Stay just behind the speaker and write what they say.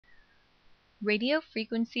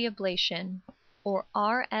Radiofrequency ablation, or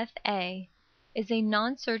RFA, is a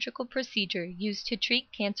non-surgical procedure used to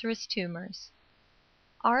treat cancerous tumors.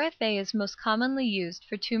 RFA is most commonly used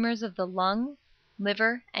for tumors of the lung,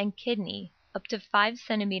 liver, and kidney up to 5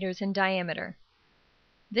 centimeters in diameter.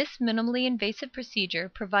 This minimally invasive procedure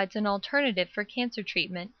provides an alternative for cancer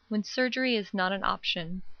treatment when surgery is not an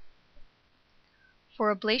option.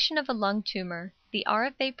 For ablation of a lung tumor, the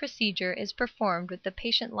RFA procedure is performed with the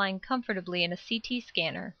patient lying comfortably in a CT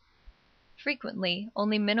scanner. Frequently,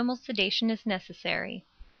 only minimal sedation is necessary.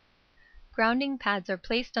 Grounding pads are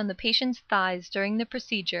placed on the patient's thighs during the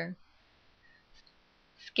procedure.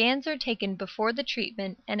 Scans are taken before the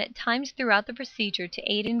treatment and at times throughout the procedure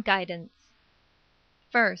to aid in guidance.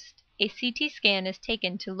 First, a CT scan is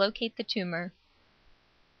taken to locate the tumor.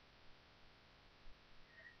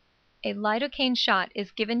 A lidocaine shot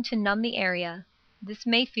is given to numb the area. This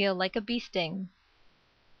may feel like a bee sting.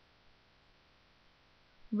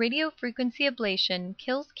 Radiofrequency ablation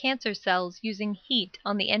kills cancer cells using heat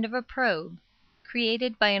on the end of a probe,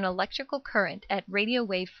 created by an electrical current at radio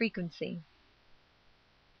wave frequency.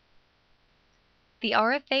 The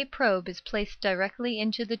RFA probe is placed directly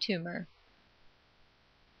into the tumor.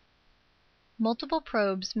 Multiple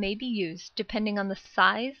probes may be used depending on the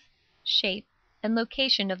size, shape, and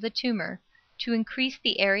location of the tumor to increase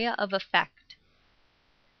the area of effect.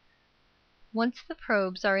 Once the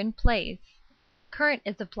probes are in place, current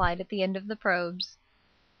is applied at the end of the probes.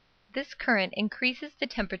 This current increases the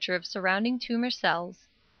temperature of surrounding tumor cells,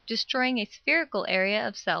 destroying a spherical area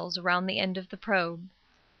of cells around the end of the probe.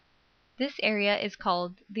 This area is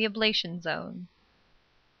called the ablation zone.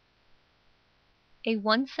 A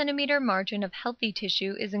 1 centimeter margin of healthy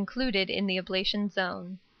tissue is included in the ablation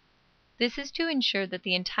zone. This is to ensure that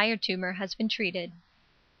the entire tumor has been treated.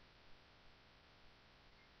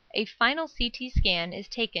 A final CT scan is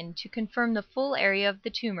taken to confirm the full area of the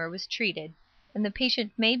tumor was treated, and the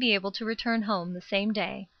patient may be able to return home the same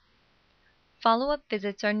day. Follow-up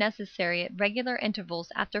visits are necessary at regular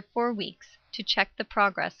intervals after 4 weeks to check the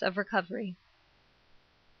progress of recovery.